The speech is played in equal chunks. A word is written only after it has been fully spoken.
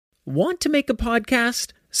Want to make a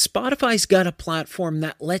podcast? Spotify's got a platform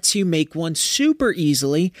that lets you make one super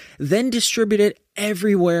easily, then distribute it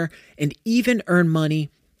everywhere and even earn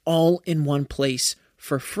money all in one place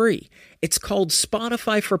for free. It's called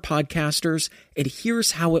Spotify for Podcasters, and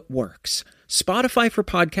here's how it works. Spotify for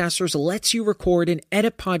Podcasters lets you record and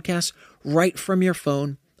edit podcasts right from your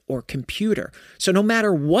phone or computer. So no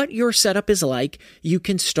matter what your setup is like, you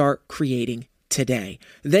can start creating today.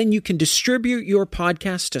 Then you can distribute your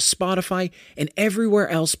podcast to Spotify and everywhere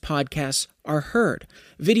else podcasts are heard.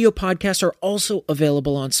 Video podcasts are also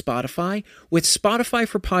available on Spotify. With Spotify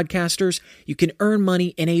for Podcasters, you can earn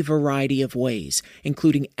money in a variety of ways,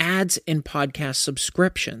 including ads and podcast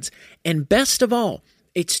subscriptions. And best of all,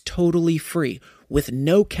 it's totally free with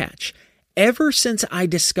no catch. Ever since I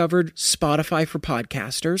discovered Spotify for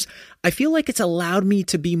Podcasters, I feel like it's allowed me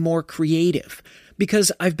to be more creative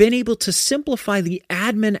because I've been able to simplify the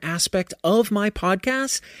admin aspect of my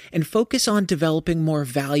podcast and focus on developing more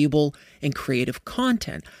valuable and creative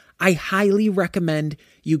content. I highly recommend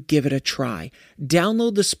you give it a try.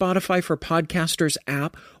 Download the Spotify for Podcasters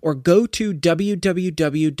app or go to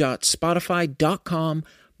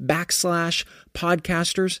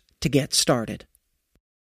www.spotify.com/podcasters to get started.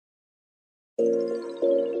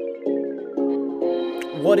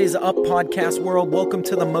 What is up, podcast world? Welcome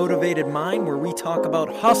to The Motivated Mind, where we talk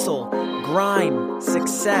about hustle, grind,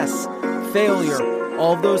 success, failure,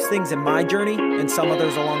 all of those things in my journey and some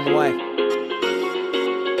others along the way.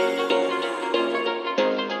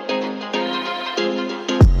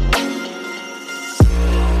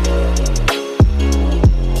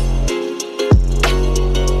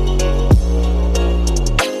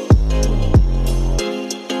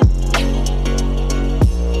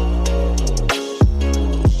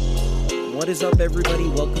 What is up, everybody?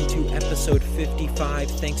 Welcome to episode 55.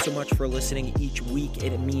 Thanks so much for listening each week.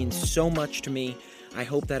 It means so much to me. I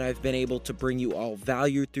hope that I've been able to bring you all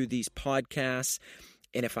value through these podcasts.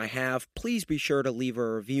 And if I have, please be sure to leave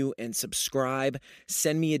a review and subscribe.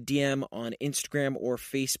 Send me a DM on Instagram or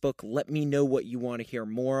Facebook. Let me know what you want to hear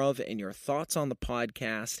more of and your thoughts on the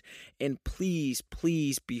podcast. And please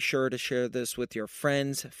be sure to share this with your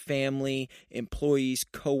friends, family, employees,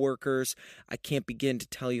 coworkers. I can't begin to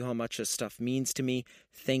tell you how much this stuff means to me.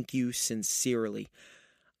 Thank you sincerely.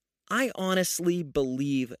 I honestly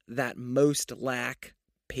believe that most lack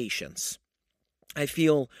patience. I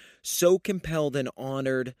feel so compelled and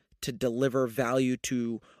honored to deliver value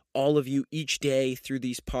to all of you each day through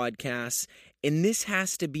these podcasts. And this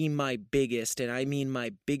has to be my biggest, and I mean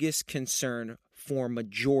my biggest concern for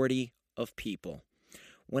majority of people.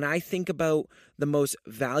 When I think about the most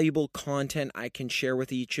valuable content I can share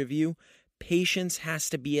with each of you, patience has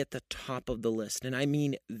to be at the top of the list, and I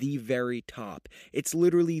mean the very top. It's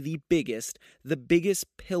literally the biggest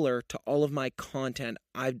pillar to all of my content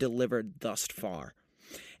I've delivered thus far.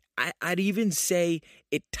 I'd even say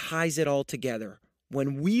it ties it all together.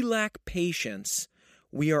 When we lack patience,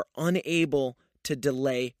 we are unable to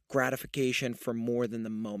delay gratification for more than the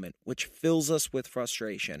moment, which fills us with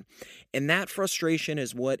frustration. And that frustration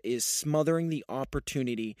is what is smothering the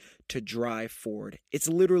opportunity to drive forward. It's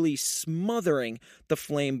literally smothering the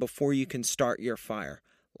flame before you can start your fire.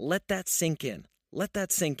 Let that sink in. Let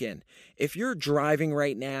that sink in. If you're driving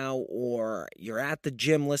right now, or you're at the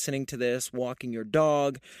gym listening to this, walking your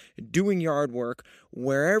dog, doing yard work,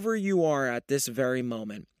 wherever you are at this very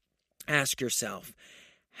moment, ask yourself,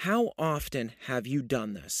 how often have you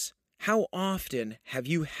done this? How often have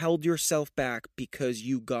you held yourself back because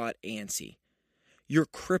you got antsy? You're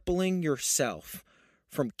crippling yourself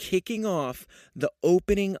from kicking off the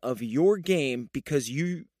opening of your game because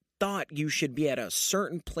you thought you should be at a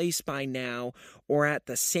certain place by now, or at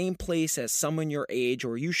the same place as someone your age,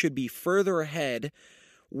 or you should be further ahead.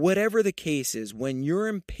 Whatever the case is, when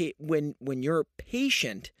you're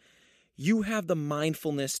patient, you have the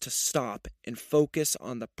mindfulness to stop and focus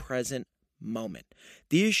on the present moment.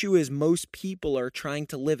 The issue is most people are trying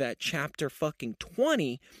to live at chapter fucking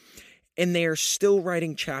 20 and they are still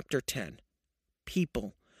writing chapter 10.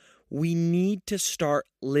 People, we need to start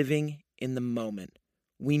living in the moment.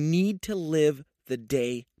 We need to live the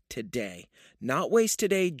day to day. Not waste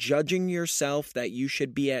today judging yourself that you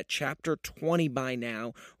should be at chapter 20 by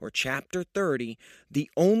now or chapter 30.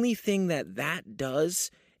 The only thing that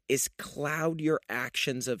does is cloud your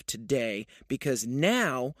actions of today, because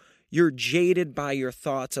now you're jaded by your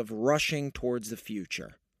thoughts of rushing towards the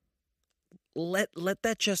future. Let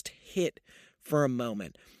that just hit for a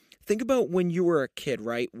moment. Think about when you were a kid,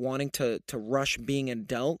 right? Wanting to rush being an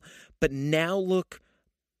adult, but now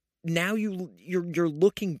you're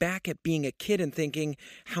looking back at being a kid and thinking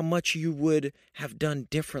how much you would have done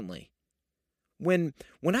differently. when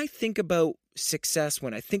I think about success,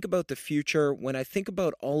 when I think about the future, when I think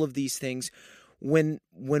about all of these things, when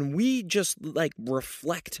we just like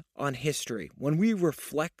reflect on history, when we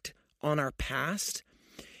reflect on our past,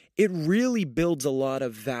 it really builds a lot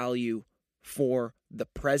of value for the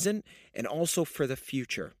present and also for the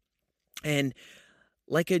future. And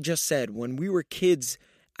like I just said, when we were kids,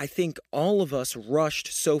 I think all of us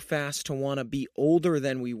rushed so fast to want to be older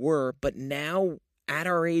than we were, but now, at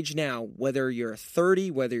our age now, whether you're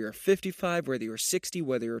 30, whether you're 55, whether you're 60,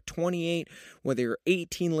 whether you're 28, whether you're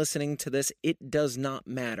 18 listening to this, it does not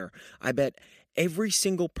matter. I bet every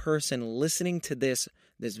single person listening to this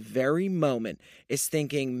very moment is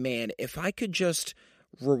thinking, man, if I could just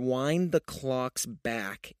rewind the clocks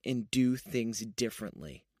back and do things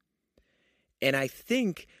differently. And I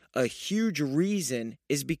think a huge reason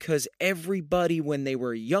is because everybody, when they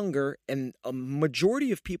were younger, and a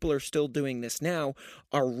majority of people are still doing this now,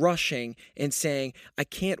 are rushing and saying, I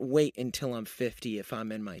can't wait until I'm 50 if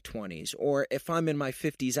I'm in my 20s. Or if I'm in my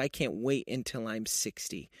 50s, I can't wait until I'm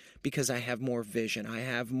 60 because I have more vision. I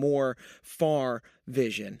have more far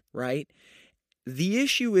vision, right? The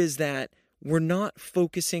issue is that we're not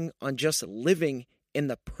focusing on just living in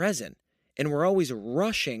the present. And we're always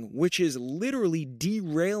rushing, which is literally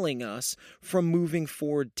derailing us from moving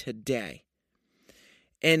forward today.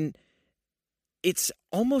 And it's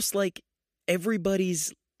almost like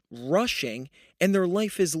everybody's rushing and their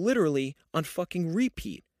life is literally on fucking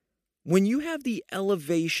repeat. When you have the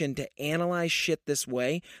elevation to analyze shit this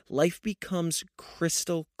way, life becomes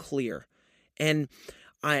crystal clear. And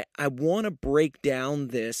I want to break down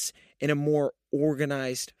this in a more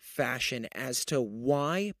organized fashion as to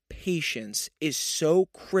why patience is so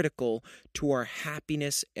critical to our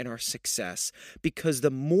happiness and our success. Because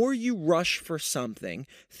the more you rush for something,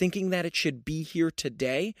 thinking that it should be here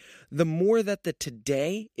today, the more that the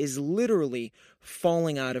today is literally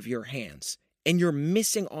falling out of your hands. And you're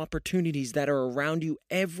missing opportunities that are around you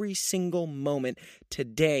every single moment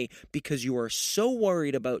today because you are so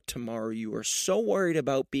worried about tomorrow. You are so worried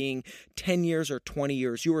about being 10 years or 20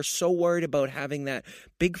 years. You are so worried about having that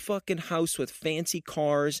big fucking house with fancy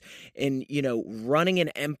cars and, running an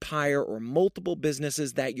empire or multiple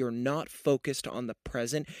businesses that you're not focused on the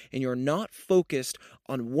present and you're not focused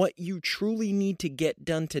on what you truly need to get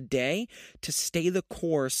done today to stay the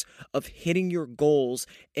course of hitting your goals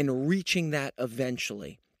and reaching that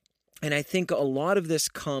eventually. And I think a lot of this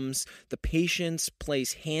the patience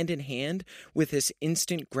plays hand in hand with this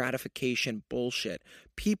instant gratification bullshit.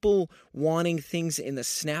 People wanting things in the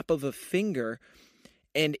snap of a finger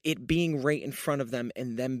and it being right in front of them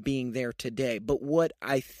and them being there today. But what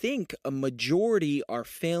I think a majority are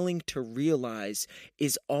failing to realize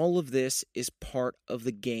is all of this is part of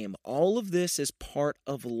the game. All of this is part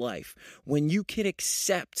of life. When you can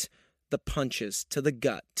accept the punches to the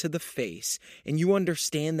gut, to the face, and you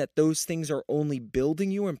understand that those things are only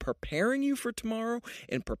building you and preparing you for tomorrow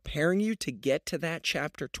and preparing you to get to that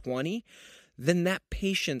chapter 20, then that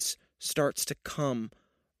patience starts to come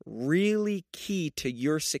really key to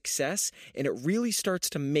your success, and it really starts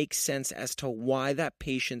to make sense as to why that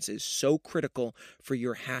patience is so critical for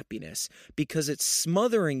your happiness, because it's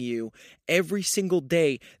smothering you every single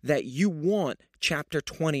day that you want chapter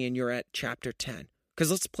 20 and you're at chapter 10. Because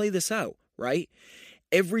let's play this out, right?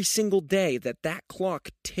 Every single day that clock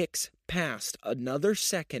ticks past another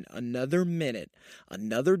second, another minute,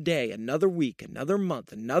 another day, another week, another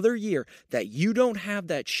month, another year, that you don't have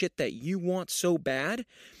that shit that you want so bad,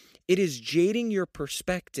 it is jading your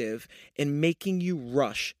perspective and making you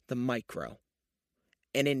rush the micro.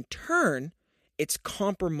 And in turn, it's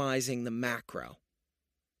compromising the macro.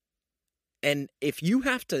 And if you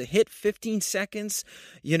have to hit 15 seconds,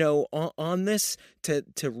 on this to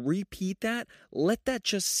repeat that, let that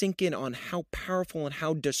just sink in on how powerful and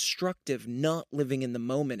how destructive not living in the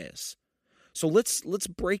moment is. So let's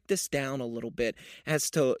break this down a little bit as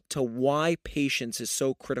to why patience is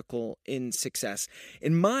so critical in success.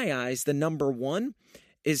 In my eyes, the number one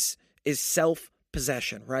is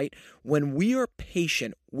self-possession, right? When we are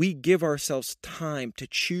patient, we give ourselves time to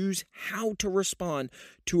choose how to respond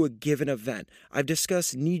to a given event. I've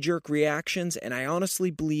discussed knee-jerk reactions, and I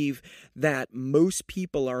honestly believe that most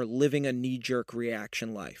people are living a knee-jerk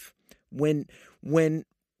reaction life. When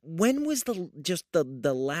was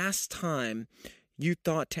the last time you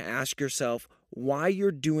thought to ask yourself why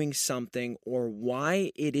you're doing something or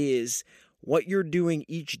why it is what you're doing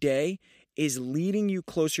each day is leading you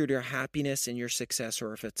closer to your happiness and your success,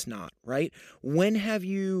 or if it's not, right? When have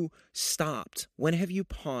you stopped? When have you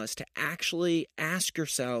paused to actually ask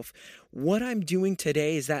yourself, what I'm doing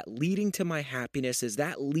today, is that leading to my happiness? Is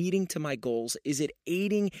that leading to my goals? Is it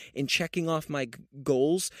aiding in checking off my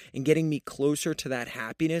goals and getting me closer to that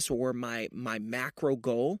happiness or my macro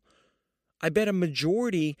goal? I bet a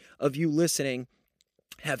majority of you listening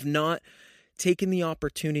have not taken the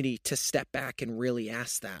opportunity to step back and really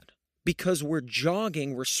ask that. Because we're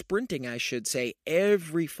sprinting, I should say,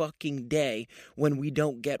 every fucking day when we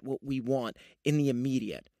don't get what we want in the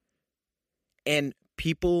immediate. And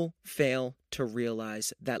people fail to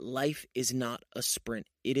realize that life is not a sprint.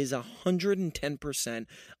 It is 110%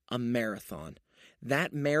 a marathon.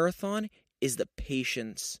 That marathon is the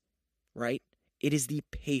patience, right? It is the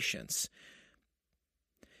patience.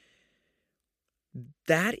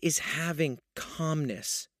 That is having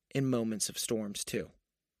calmness in moments of storms too.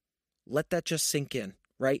 Let that just sink in,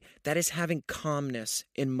 right? That is having calmness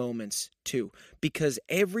in moments too. Because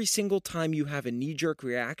every single time you have a knee-jerk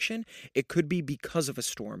reaction, it could be because of a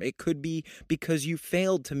storm. It could be because you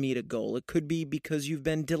failed to meet a goal. It could be because you've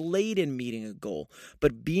been delayed in meeting a goal.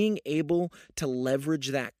 But being able to leverage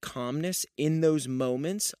that calmness in those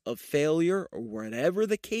moments of failure or whatever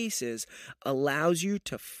the case is allows you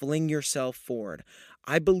to fling yourself forward.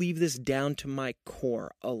 I believe this down to my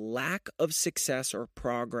core. A lack of success or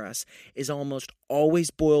progress is almost always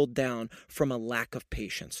boiled down from a lack of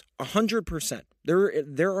patience. 100%.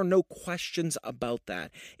 There are no questions about that.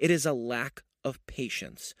 It is a lack of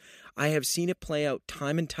patience. I have seen it play out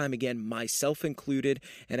time and time again, myself included,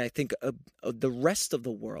 and I think the rest of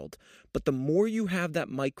the world. But the more you have that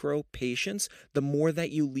micro patience, the more that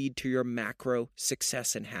you lead to your macro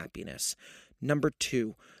success and happiness. Number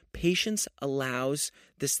 2, patience allows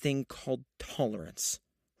this thing called tolerance,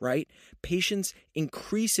 right? Patience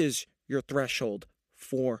increases your threshold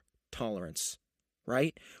for tolerance,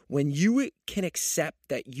 right? When you can accept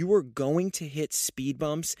that you are going to hit speed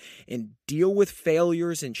bumps and deal with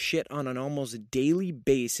failures and shit on an almost daily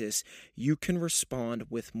basis, you can respond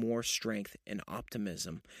with more strength and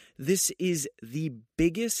optimism. This is the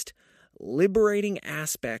biggest liberating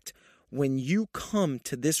aspect. When you come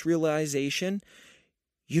to this realization,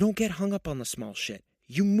 you don't get hung up on the small shit.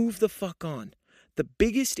 You move the fuck on. The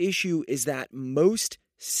biggest issue is that most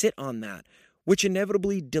sit on that, which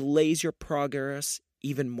inevitably delays your progress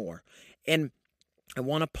even more. And I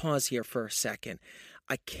want to pause here for a second.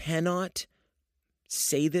 I cannot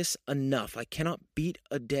say this enough. I cannot beat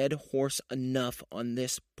a dead horse enough on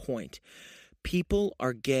this point. People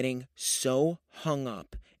are getting so hung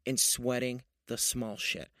up in sweating the small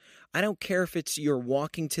shit. I don't care if it's you're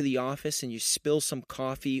walking to the office and you spill some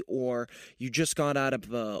coffee, or you just got out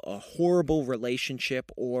of a horrible relationship,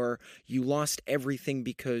 or you lost everything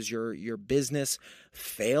because your business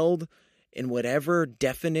failed in whatever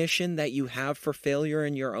definition that you have for failure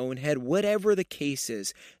in your own head. Whatever the case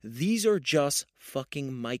is, these are just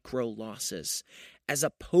fucking micro losses, as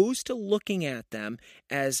opposed to looking at them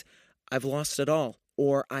as I've lost it all,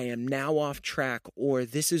 or I am now off track, or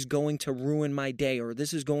this is going to ruin my day, or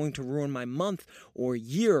this is going to ruin my month or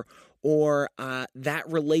year, or that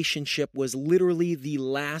relationship was literally the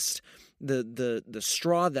last, the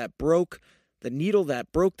straw that broke, the needle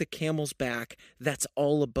that broke the camel's back. That's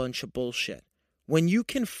all a bunch of bullshit. When you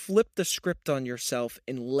can flip the script on yourself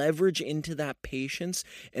and leverage into that patience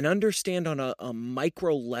and understand on a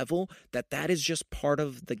micro level that is just part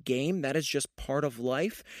of the game, that is just part of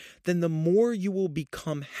life, then the more you will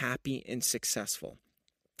become happy and successful.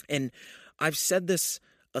 And I've said this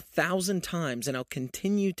 1,000 times, and I'll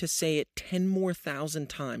continue to say it 10 more thousand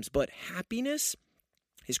times, but happiness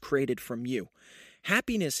is created from you.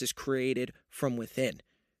 Happiness is created from within.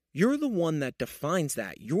 You're the one that defines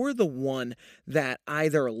that. You're the one that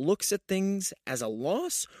either looks at things as a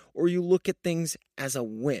loss or you look at things as a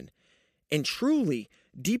win. And truly,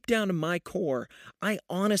 deep down in my core, I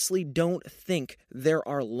honestly don't think there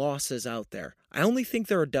are losses out there. I only think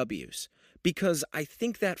there are W's. Because I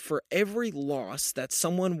think that for every loss that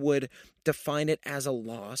someone would define it as a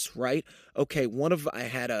loss, right? Okay, I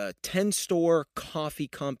had a 10-store coffee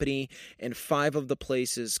company and 5 of the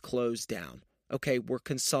places closed down. Okay, we're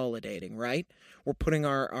consolidating, right? We're putting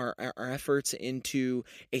our efforts into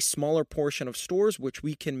a smaller portion of stores, which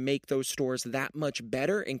we can make those stores that much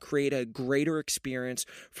better and create a greater experience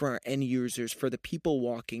for our end users, for the people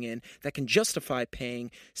walking in that can justify paying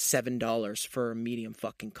 $7 for a medium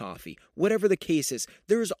fucking coffee. Whatever the case is,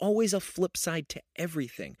 there is always a flip side to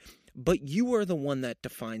everything. but you are the one that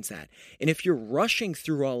defines that. And if you're rushing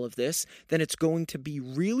through all of this, then it's going to be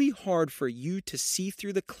really hard for you to see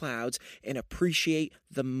through the clouds and appreciate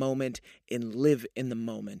the moment and live in the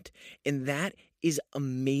moment. And that is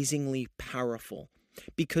amazingly powerful.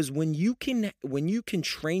 Because when you can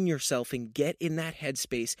train yourself and get in that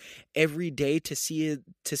headspace every day to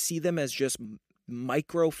see them as just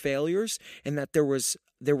micro failures, and that there was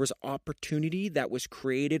opportunity that was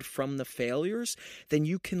created from the failures, then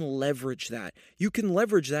you can leverage that. You can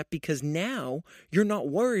leverage that because now you're not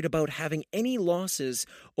worried about having any losses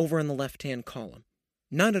over in the left-hand column.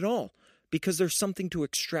 None at all. Because there's something to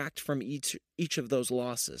extract from each of those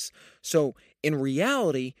losses. So in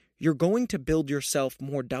reality, you're going to build yourself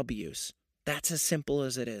more W's. That's as simple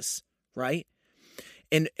as it is, right?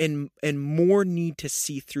 And more need to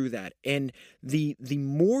see through that. And the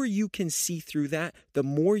more you can see through that, the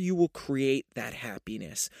more you will create that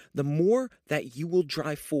happiness. The more that you will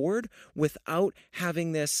drive forward without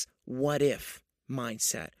having this what if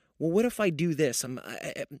mindset. Well, what if I do this?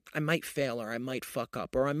 I might fail, or I might fuck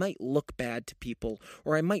up, or I might look bad to people,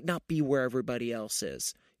 or I might not be where everybody else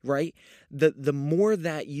is, right? The more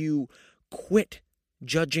that you quit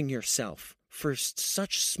judging yourself for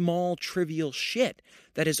such small, trivial shit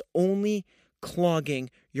that is only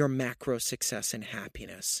clogging your macro success and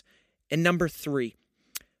happiness. And number 3,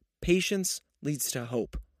 patience leads to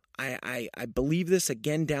hope. I believe this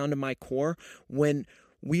again down to my core. When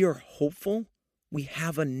we are hopeful, we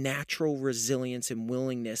have a natural resilience and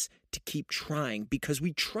willingness to keep trying because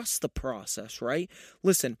we trust the process, right?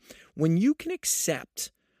 Listen, when you can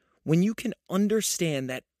understand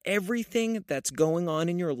that everything that's going on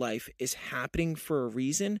in your life is happening for a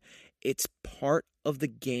reason, it's part of the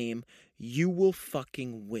game, you will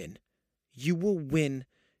fucking win. You will win.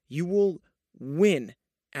 You will win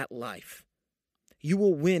at life. You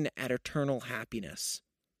will win at eternal happiness.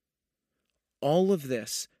 All of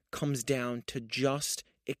this comes down to just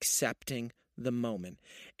accepting the moment,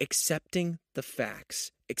 accepting the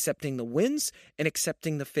facts, accepting the wins, and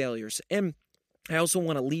accepting the failures. And I also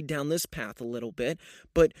want to lead down this path a little bit,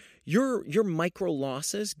 but your micro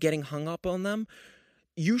losses, getting hung up on them,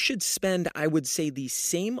 you should spend, I would say, the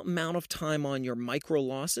same amount of time on your micro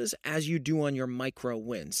losses as you do on your micro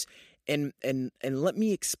wins. And let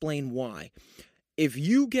me explain why. If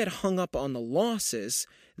you get hung up on the losses,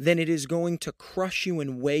 then it is going to crush you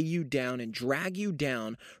and weigh you down and drag you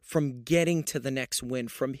down from getting to the next win,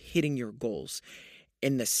 from hitting your goals.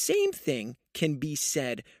 And the same thing can be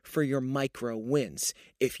said for your micro wins.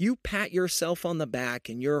 If you pat yourself on the back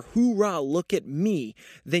and you're hoorah, look at me,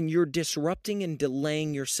 then you're disrupting and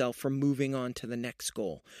delaying yourself from moving on to the next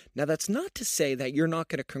goal. Now, that's not to say that you're not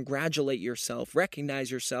going to congratulate yourself,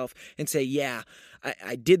 recognize yourself, and say, yeah,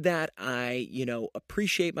 I did that. I,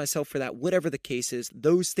 appreciate myself for that. Whatever the case is,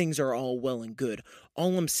 those things are all well and good.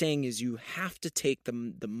 All I'm saying is you have to take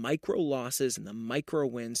the micro losses and the micro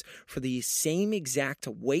wins for the same exact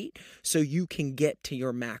weight so you can get to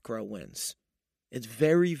your macro wins. It's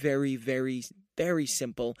very, very, very, very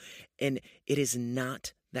simple, and it is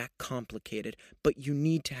not that complicated, but you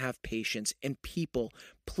need to have patience. And people,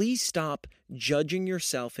 please stop judging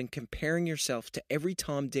yourself and comparing yourself to every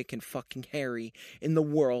Tom, Dick, and fucking Harry in the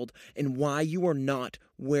world and why you are not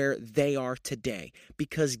where they are today.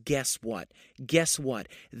 Because guess what?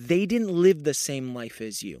 They didn't live the same life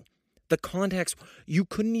as you. The context, you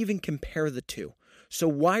couldn't even compare the two. So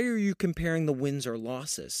why are you comparing the wins or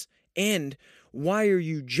losses? And why are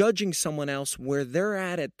you judging someone else where they're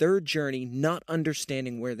at their journey, not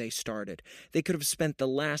understanding where they started? They could have spent the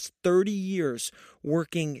last 30 years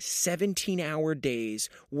working 17-hour days,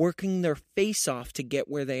 working their face off to get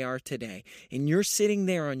where they are today. And you're sitting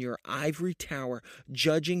there on your ivory tower,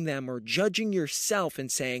 judging them or judging yourself and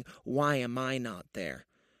saying, why am I not there?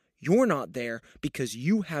 You're not there because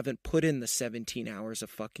you haven't put in the 17 hours a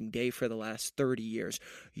fucking day for the last 30 years.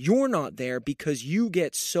 You're not there because you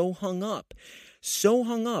get so hung up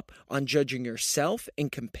on judging yourself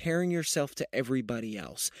and comparing yourself to everybody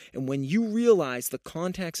else. And when you realize the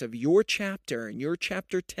context of your chapter and your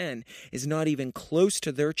chapter 10 is not even close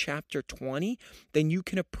to their chapter 20, then you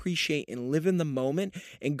can appreciate and live in the moment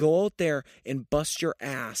and go out there and bust your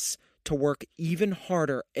ass to work even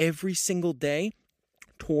harder every single day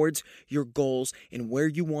towards your goals and where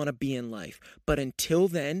you want to be in life. But until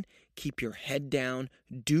then, keep your head down,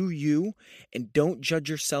 do you, and don't judge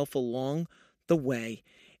yourself along the way,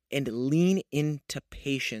 and lean into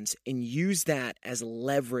patience and use that as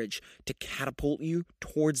leverage to catapult you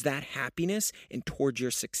towards that happiness and towards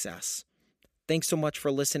your success. Thanks so much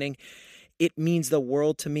for listening. It means the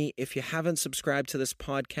world to me. If you haven't subscribed to this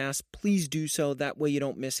podcast, please do so. That way you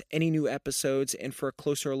don't miss any new episodes. And for a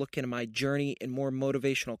closer look into my journey and more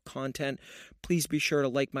motivational content, please be sure to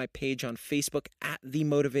like my page on Facebook at The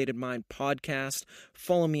Motivated Mind Podcast.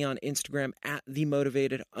 Follow me on Instagram at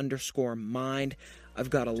TheMotivated_Mind. I've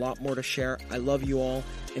got a lot more to share. I love you all,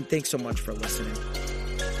 and thanks so much for listening.